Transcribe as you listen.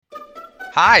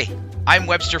Hi, I'm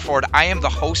Webster Ford. I am the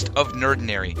host of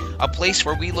Nerdinary, a place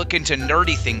where we look into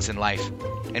nerdy things in life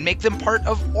and make them part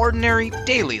of ordinary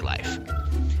daily life.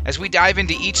 As we dive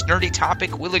into each nerdy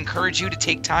topic, we'll encourage you to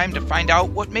take time to find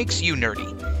out what makes you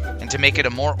nerdy and to make it a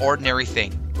more ordinary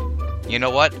thing. You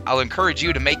know what? I'll encourage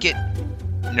you to make it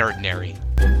Nerdinary.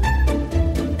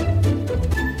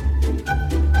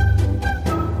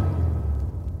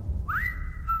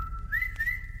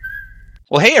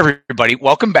 Well, hey, everybody.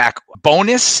 Welcome back.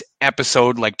 Bonus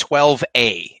episode like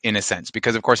 12A in a sense,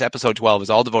 because, of course, episode 12 is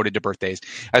all devoted to birthdays.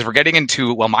 As we're getting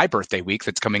into, my birthday week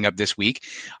that's coming up this week,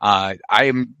 I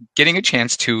am getting a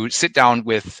chance to sit down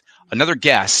with another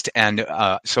guest. And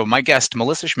so my guest,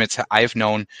 Melissa Schmitz, I've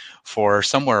known for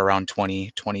somewhere around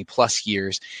 20 plus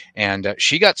years. And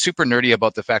she got super nerdy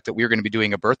about the fact that we were going to be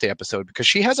doing a birthday episode because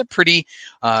she has a pretty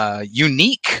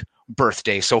unique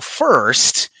birthday. So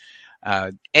first...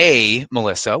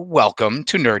 Melissa, welcome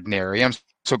to Nerdinary. I'm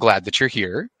so glad that you're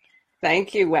here.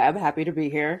 Thank you, Webb. Happy to be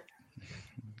here.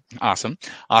 Awesome.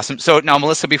 So now,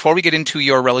 Melissa, before we get into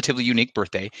your relatively unique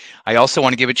birthday, I also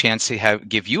want to give a chance to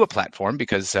give you a platform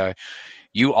because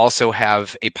you also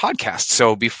have a podcast.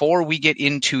 So before we get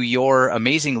into your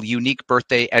amazing, unique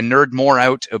birthday and nerd more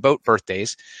out about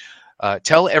birthdays,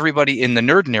 tell everybody in the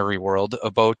Nerdinary world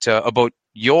about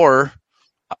your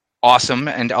awesome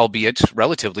and albeit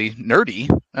relatively nerdy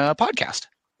podcast.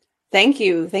 Thank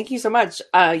you. Thank you so much.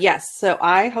 Yes. So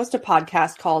I host a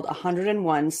podcast called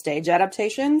 101 Stage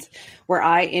Adaptations, where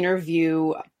I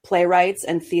interview playwrights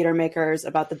and theater makers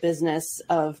about the business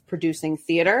of producing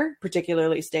theater,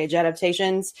 particularly stage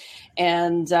adaptations.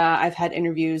 And I've had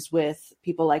interviews with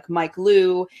people like Mike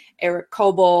Liu, Eric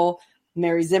Coble,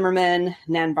 Mary Zimmerman,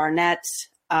 Nan Barnett.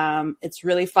 It's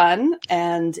really fun,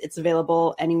 and it's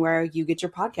available anywhere you get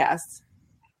your podcasts.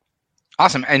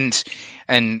 Awesome. And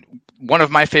one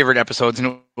of my favorite episodes, and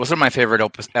it was one of my favorite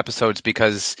episodes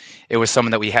because it was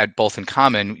someone that we had both in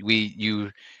common.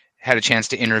 You had a chance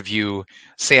to interview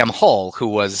Sam Hull, who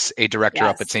was a director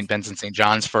up at St. Ben's and St.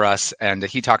 John's for us. And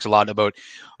he talked a lot about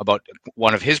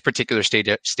one of his particular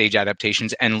stage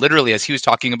adaptations. And literally, as he was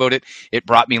talking about it, it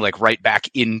brought me like right back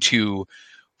into...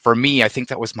 For me, I think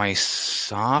that was my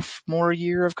sophomore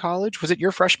year of college. Was it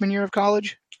your freshman year of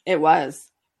college? It was.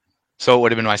 So it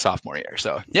would have been my sophomore year.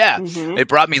 So yeah, It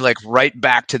brought me like right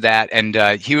back to that. And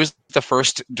he was the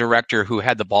first director who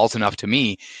had the balls enough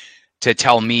to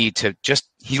tell me to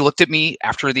he looked at me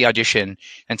after the audition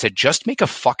and said, just make a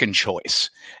fucking choice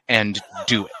and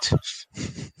do it.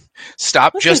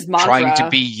 Stop just trying to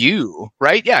be you,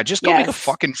 right? Yeah, just go make a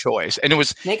fucking choice. And it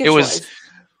was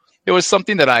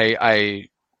something that I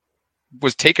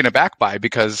was taken aback by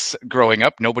because growing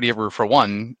up, nobody ever, for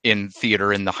one, in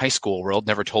theater in the high school world,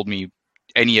 never told me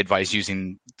any advice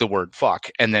using the word fuck.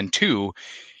 And then two,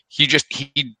 he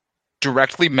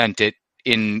directly meant it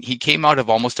he came out of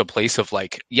almost a place of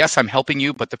like, yes, I'm helping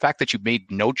you, but the fact that you made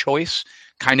no choice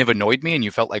kind of annoyed me and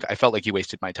I felt like you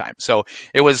wasted my time. So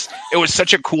it was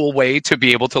such a cool way to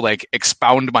be able to like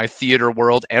expound my theater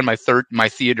world and my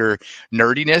theater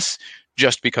nerdiness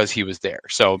just because he was there.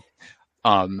 So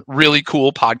really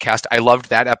cool podcast. I loved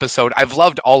that episode. I've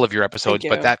loved all of your episodes,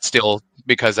 but that's still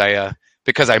because I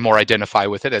more identify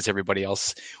with it as everybody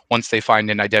else. Once they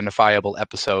find an identifiable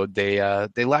episode, they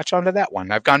latch onto that one.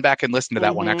 I've gone back and listened to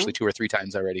that one actually 2 or 3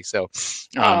 times already. So,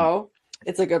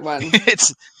 it's a good one.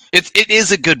 It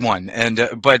is a good one. And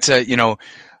but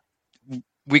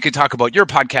we could talk about your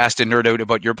podcast and nerd out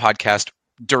about your podcast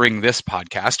during this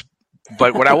podcast.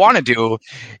 But what I want to do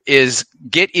is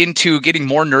get into getting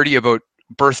more nerdy about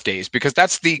birthdays because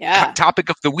that's the topic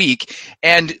of the week.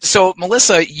 And so,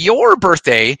 Melissa, your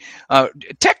birthday,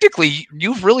 technically,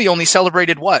 you've really only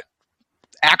celebrated what?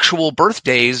 Actual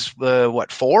birthdays, 4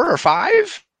 or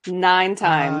 5? 9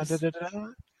 times.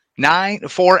 9,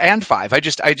 4, and 5. I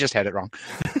just had it wrong.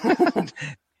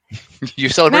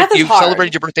 You've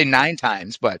celebrated your birthday 9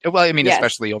 times, but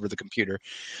especially over the computer.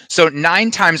 So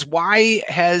 9 times. Why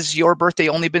has your birthday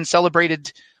only been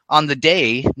celebrated on the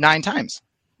day 9 times?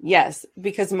 Yes,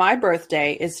 because my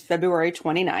birthday is February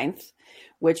 29th,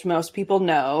 which most people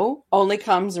know only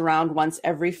comes around once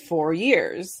every 4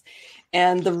 years.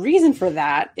 And the reason for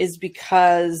that is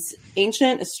because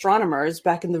ancient astronomers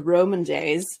back in the Roman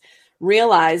days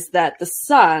realized that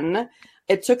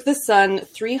it took the sun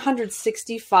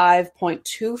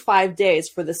 365.25 days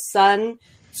for the sun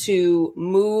to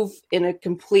move in a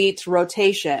complete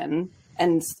rotation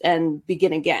and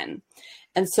begin again.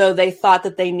 And so they thought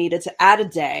that they needed to add a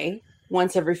day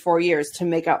once every 4 years to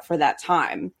make up for that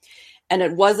time. And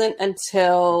it wasn't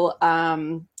until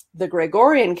the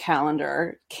Gregorian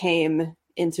calendar came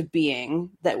into being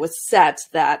that was set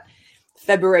that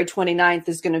February 29th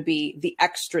is going to be the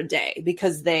extra day,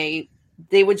 because they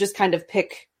would just kind of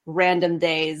pick random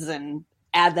days and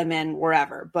add them in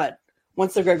wherever. But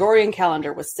once the Gregorian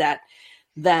calendar was set,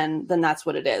 then that's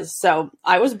what it is. So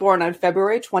I was born on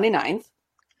February 29th.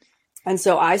 And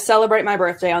so I celebrate my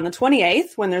birthday on the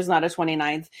 28th when there's not a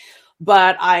 29th.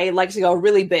 But I like to go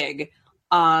really big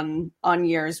on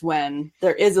years when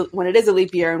it is a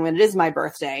leap year and when it is my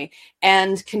birthday.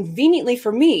 And conveniently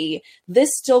for me,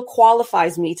 this still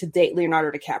qualifies me to date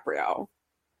Leonardo DiCaprio.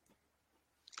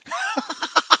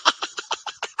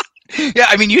 Yeah,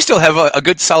 I mean, you still have a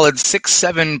good solid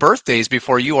 6-7 birthdays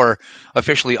before you are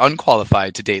officially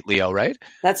unqualified to date Leo, right?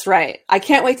 That's right. I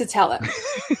can't wait to tell him.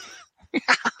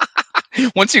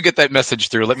 Once you get that message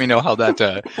through, let me know how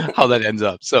that ends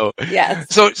up. So yes.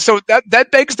 So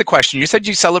that begs the question. You said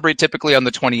you celebrate typically on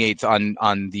the 28th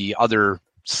on the other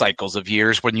cycles of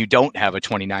years when you don't have a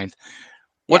 29th.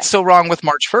 What's so wrong with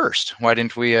March 1st?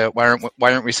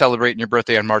 Why aren't we celebrating your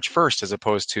birthday on March 1st as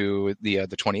opposed to the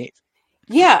 28th?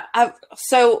 Yeah.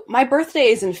 So my birthday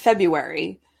is in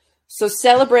February. So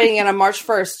celebrating it on March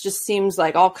 1st just seems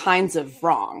like all kinds of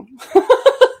wrong.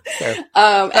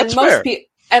 That's fair.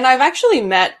 And I've actually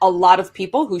met a lot of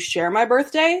people who share my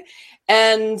birthday,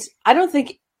 and I don't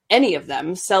think any of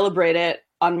them celebrate it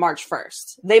on March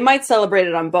 1st. They might celebrate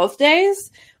it on both days,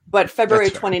 but February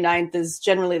 29th is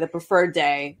generally the preferred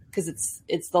day because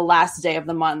it's the last day of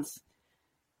the month.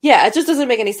 Yeah, it just doesn't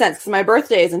make any sense because my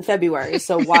birthday is in February,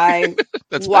 so why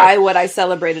would I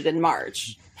celebrate it in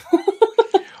March?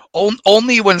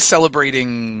 Only when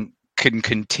celebrating can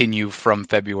continue from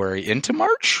February into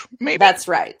March, maybe? That's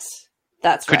right.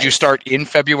 Could you start in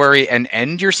February and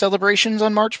end your celebrations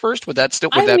on March 1st? Would that be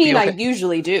okay? I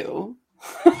usually do.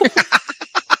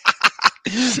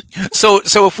 So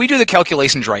if we do the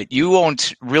calculations right, you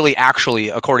won't really actually,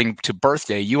 according to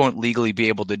birthday, you won't legally be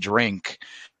able to drink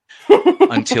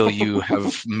until you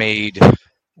have made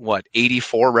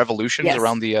 84 revolutions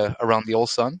around the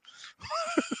old sun?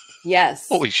 Yes.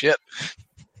 Holy shit.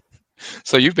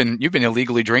 So you've been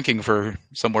illegally drinking for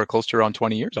somewhere close to around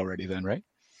 20 years already then, right?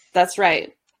 That's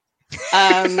right.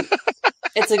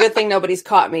 It's a good thing nobody's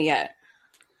caught me yet.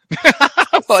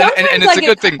 Well, and it's a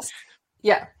good thing.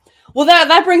 Yeah. Well,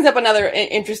 that brings up another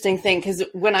interesting thing, because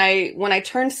when I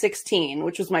turned 16,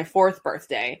 which was my 4th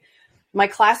birthday, my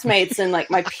classmates and like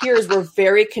my peers were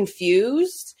very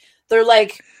confused. They're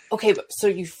like, okay, so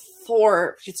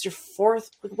it's your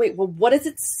 4th. Wait, well, what does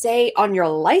it say on your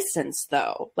license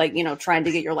though? Like, trying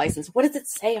to get your license. What does it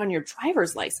say on your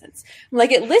driver's license? I'm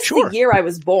like, it lists the year I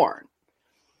was born.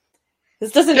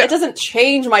 It doesn't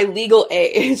change my legal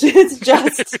age. It's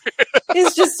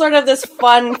just sort of this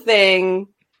fun thing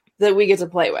that we get to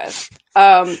play with.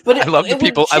 But I love the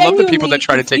people that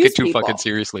try to take it too fucking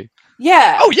seriously.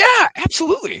 Yeah. Oh yeah,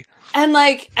 absolutely. And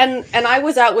and I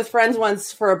was out with friends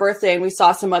once for a birthday, and we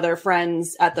saw some other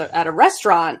friends at a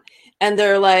restaurant, and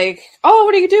they're like, "Oh,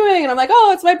 what are you doing?" And I'm like,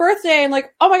 "Oh, it's my birthday." And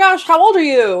like, "Oh my gosh, how old are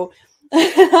you?"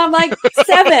 And I'm like,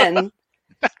 7.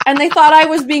 And they thought I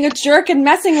was being a jerk and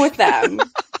messing with them.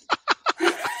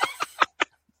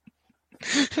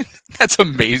 That's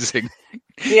amazing.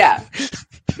 Yeah.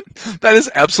 That is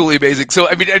absolutely amazing. So,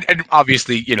 I mean, and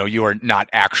obviously, you are not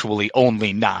actually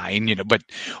only 9, but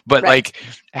right. Like,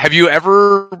 have you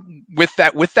ever, with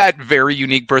that very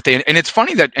unique birthday, and it's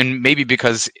funny that, and maybe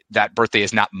because that birthday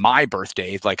is not my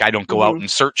birthday, like I don't go out and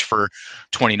search for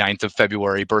 29th of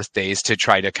February birthdays to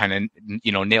try to kind of,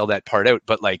 nail that part out.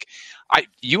 But like,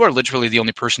 you are literally the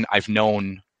only person I've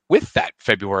known with that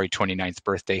February 29th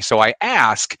birthday. So I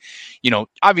ask,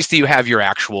 obviously you have your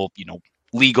actual,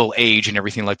 legal age and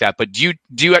everything like that, but do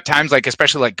you at times, like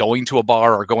especially like going to a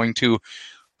bar or going to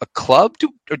a club,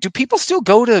 do people still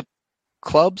go to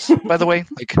clubs, by the way?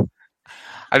 Like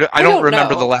I don't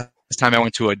remember the last time I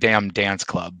went to a damn dance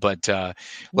club, but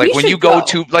like when you go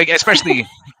to, like, especially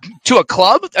to a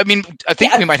club, I mean, I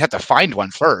think we might have to find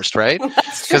one first, right?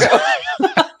 That's true.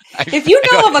 If you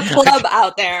know of a club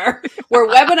out there where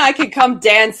Webb and I could come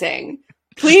dancing,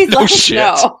 please let us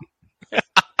know.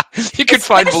 You can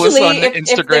find Melissa on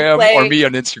Instagram or me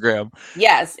on Instagram.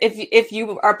 Yes, if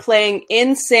you are playing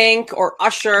NSYNC or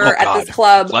Usher at this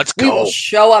club, we will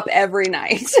show up every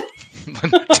night.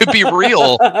 To be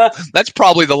real, that's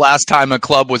probably the last time a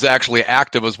club was actually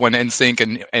active, was when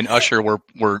NSYNC and Usher were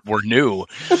new.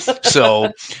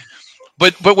 So,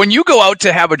 but when you go out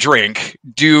to have a drink,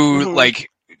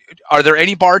 are there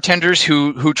any bartenders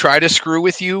who try to screw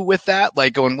with you with that?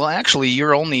 Like going, well, actually,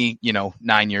 you're only,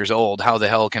 9 years old. How the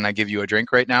hell can I give you a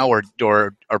drink right now? Or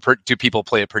do people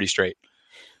play it pretty straight?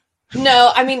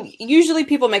 No, I mean, usually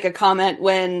people make a comment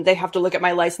when they have to look at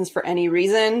my license for any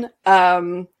reason.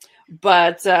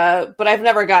 but I've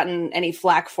never gotten any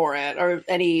flack for it or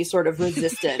any sort of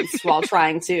resistance while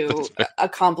trying to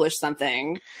accomplish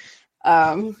something.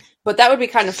 But that would be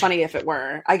kind of funny if it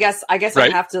were. I guess right.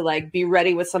 I'd have to like be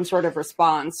ready with some sort of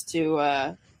response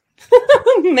to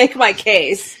make my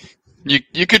case.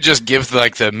 You could just give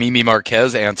like the Mimi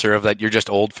Marquez answer of that you're just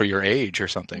old for your age or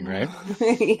something, right?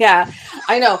 Yeah,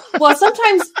 I know. Well,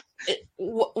 sometimes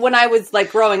when I was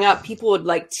like growing up, people would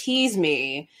like tease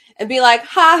me and be like,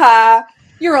 "Ha,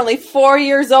 you're only 4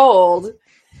 years old,"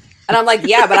 and I'm like,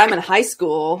 "Yeah, but I'm in high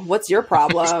school. What's your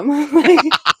problem?"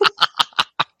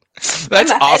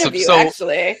 That's awesome. You,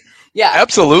 actually. Yeah,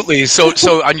 absolutely. So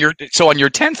on your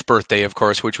 10th birthday, of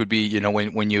course, which would be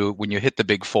when you hit the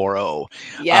big 40.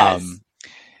 Yes.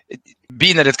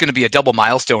 Being that it's going to be a double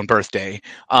milestone birthday,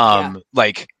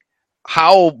 like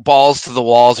how balls to the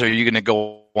walls are you going to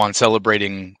go on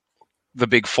celebrating the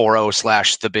big 40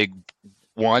 / the big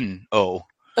 10?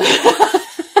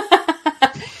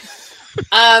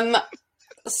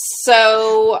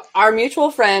 So our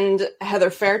mutual friend Heather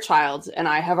Fairchild and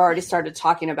I have already started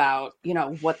talking about,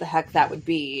 what the heck that would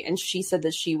be. And she said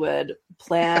that she would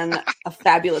plan a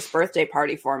fabulous birthday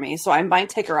party for me. So I might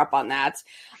take her up on that.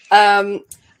 I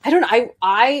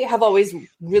have always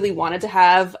really wanted to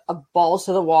have a balls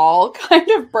to the wall kind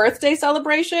of birthday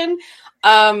celebration.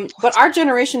 But our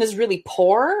generation is really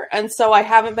poor. And so I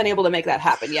haven't been able to make that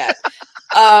happen yet.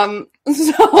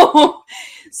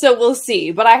 So we'll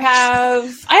see, but I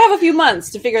have a few months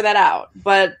to figure that out.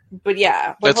 But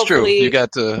yeah, that's true. You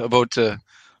got about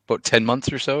 10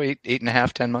 months or so,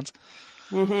 8.5, 10 months.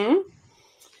 Mm-hmm.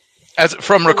 As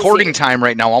from recording time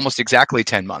right now, almost exactly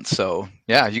 10 months. So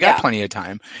yeah, you got plenty of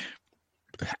time.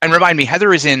 And remind me,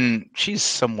 Heather she's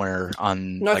somewhere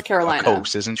on North Carolina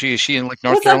coast, isn't she? Is she in like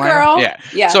North What's Carolina? Up, girl?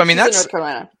 Yeah. So I mean, that's North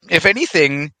Carolina. If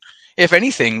anything,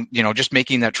 just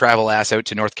making that travel ass out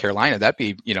to North Carolina, that'd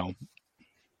be,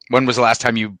 when was the last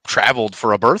time you traveled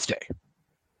for a birthday?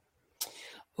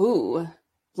 Ooh,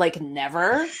 like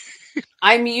never.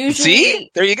 I'm usually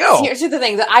See? There you go. Here's the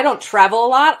thing, that I don't travel a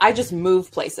lot. I just move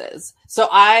places. So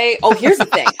here's the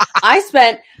thing.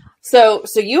 So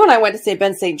you and I went to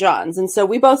St. John's, and so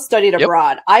we both studied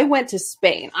abroad. Yep. I went to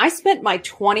Spain. I spent my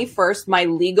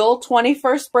legal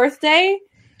 21st birthday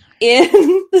in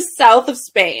the south of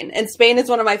Spain, and Spain is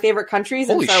one of my favorite countries.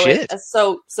 Holy shit!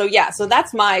 So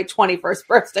that's my 21st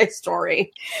birthday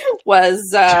story. Was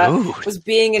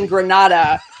being in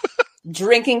Granada,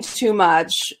 drinking too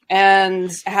much,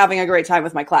 and having a great time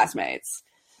with my classmates.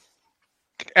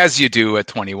 As you do at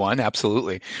 21,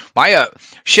 absolutely. My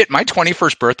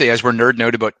 21st birthday, as we're nerding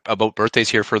out about birthdays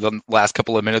here for the last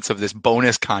couple of minutes of this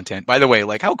bonus content. By the way,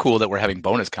 like how cool that we're having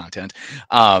bonus content.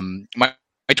 My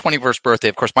 21st birthday,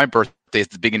 of course, my birthday is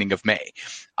the beginning of May,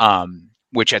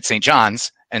 which at St.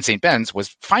 John's and St. Ben's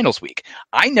was finals week.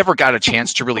 I never got a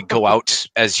chance to really go out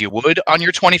as you would on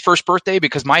your 21st birthday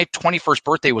because my 21st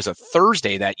birthday was a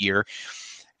Thursday that year.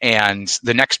 And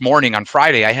the next morning on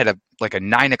Friday, I had a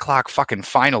 9:00 fucking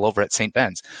final over at St.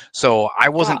 Ben's. So I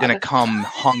wasn't going to come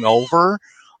hungover.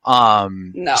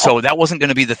 No. So that wasn't going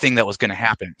to be the thing that was going to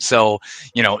happen. So,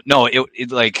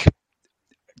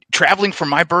 traveling for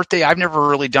my birthday, I've never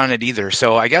really done it either.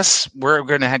 So I guess we're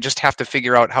going to just have to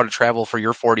figure out how to travel for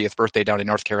your 40th birthday down in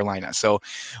North Carolina. So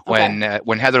when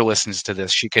Heather listens to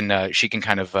this, she can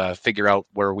kind of figure out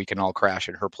where we can all crash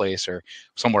at her place or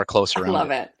somewhere close around. I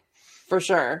love it. For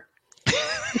sure.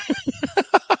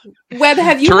 Webb,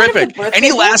 have you terrific. Heard of the birthday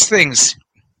Any book? Last things?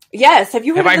 Yes. Have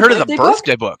you heard? Have I heard of the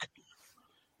birthday book?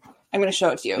 I'm going to show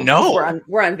it to you. No,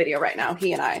 we're on video right now.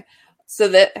 He and I. So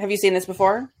have you seen this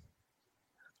before?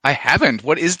 I haven't.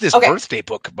 What is this birthday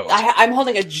book about? I'm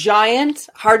holding a giant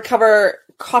hardcover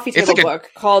coffee table book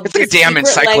called. It's like a damn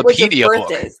encyclopedia book.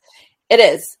 It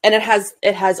is, and it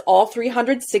has all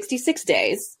 366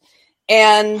 days,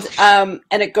 and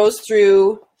it goes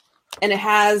through. And it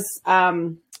has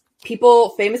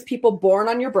famous people born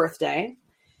on your birthday.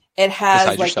 It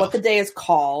has what the day is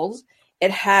called. It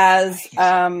has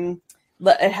the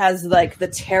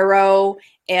tarot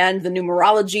and the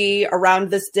numerology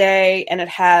around this day, and it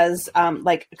has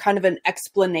kind of an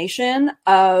explanation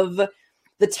of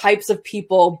the types of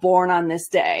people born on this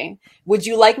day. Would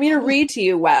you like me to read to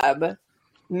you, Webb,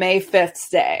 May 5th's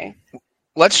day?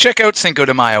 Let's check out Cinco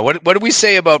de Mayo. What do we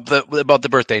say about the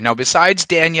birthday? Now, besides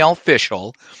Danielle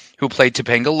Fishel, who played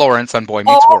Topanga Lawrence on Boy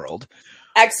Meets World.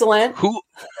 Excellent.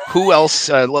 Who else?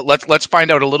 Let's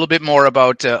find out a little bit more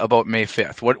about May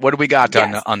 5th. What do we got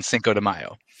on Cinco de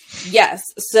Mayo? Yes.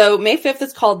 So May 5th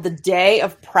is called the Day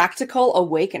of Practical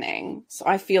Awakening. So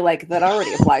I feel like that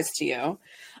already applies to you.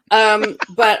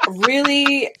 But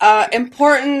really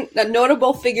important,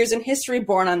 notable figures in history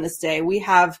born on this day. We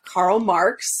have Karl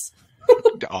Marx.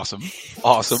 Awesome.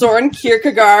 Soren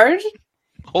Kierkegaard.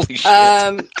 Holy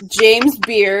shit. James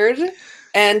Beard.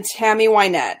 And Tammy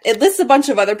Wynette. It lists a bunch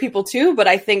of other people too, but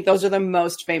I think those are the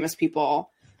most famous people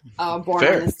born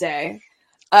on this day.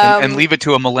 And leave it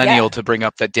to a millennial to bring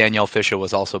up that Danielle Fisher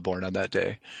was also born on that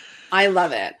day. I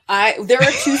love it. There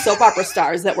are 2 soap opera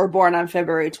stars that were born on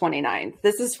February 29th.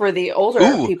 This is for the older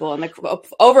people in the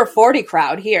over 40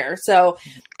 crowd here. So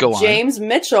James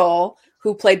Mitchell,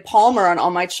 who played Palmer on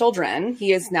All My Children,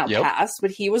 he is now passed,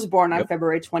 but he was born on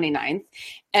February 29th.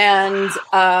 And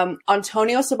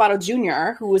Antonio Sabato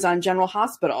Jr., who was on General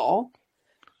Hospital,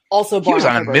 also born on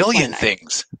February 29th. He was on a million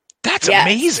things. That's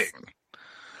amazing.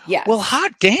 Yeah. Well,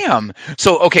 hot damn.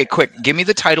 So, okay, quick. Give me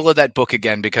the title of that book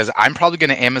again, because I'm probably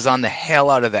going to Amazon the hell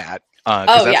out of that.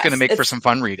 Because that's going to make for some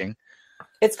fun reading.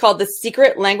 It's called The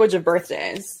Secret Language of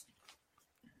Birthdays.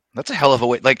 That's a hell of a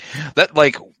way.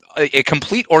 A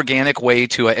complete organic way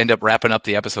to end up wrapping up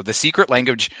the episode. The Secret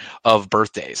Language of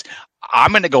Birthdays.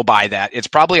 I'm going to go buy that. It's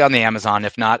probably on the Amazon.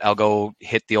 If not, I'll go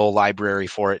hit the old library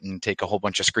for it and take a whole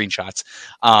bunch of screenshots.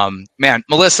 Man,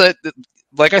 Melissa,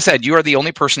 like I said, you are the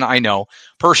only person I know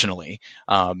personally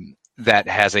that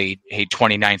has a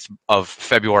 29th of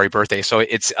February birthday. So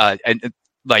it's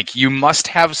you must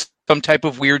have some type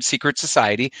of weird secret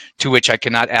society to which I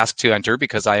cannot ask to enter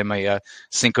because I am a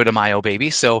Cinco de Mayo baby.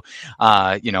 So,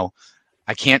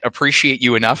 I can't appreciate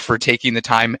you enough for taking the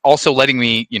time. Also letting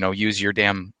me, use your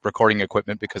damn recording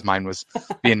equipment because mine was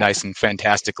being nice and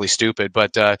fantastically stupid.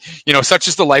 But, such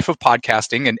is the life of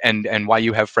podcasting and why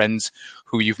you have friends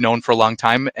who you've known for a long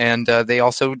time. And they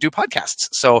also do podcasts.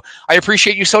 So I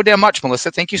appreciate you so damn much,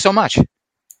 Melissa. Thank you so much.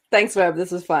 Thanks, Webb.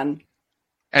 This was fun.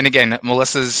 And again,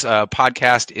 Melissa's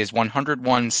podcast is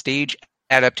 101 Stage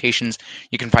Adaptations.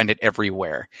 You can find it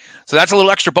everywhere. So that's a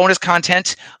little extra bonus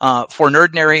content for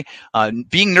Nerdnary.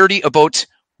 Being nerdy about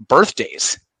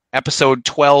birthdays, episode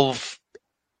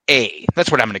 12A.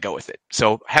 That's what I'm going to go with it.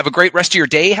 So have a great rest of your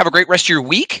day. Have a great rest of your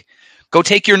week. Go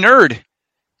take your nerd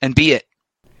and be it.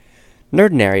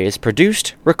 Nerdnary is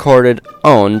produced, recorded,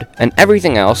 owned, and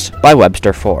everything else by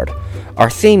Webster Ford. Our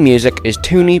theme music is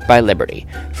Toonie by Liberty.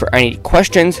 For any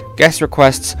questions, guest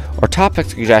requests, or topic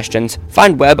suggestions,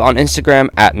 find Webb on Instagram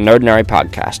at Nerdnary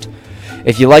Podcast.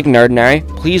 If you like Nerdnary,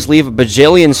 please leave a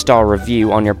bajillion-star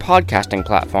review on your podcasting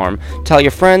platform. Tell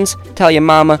your friends, tell your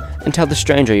mama, and tell the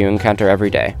stranger you encounter every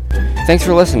day. Thanks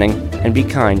for listening, and be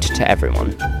kind to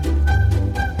everyone.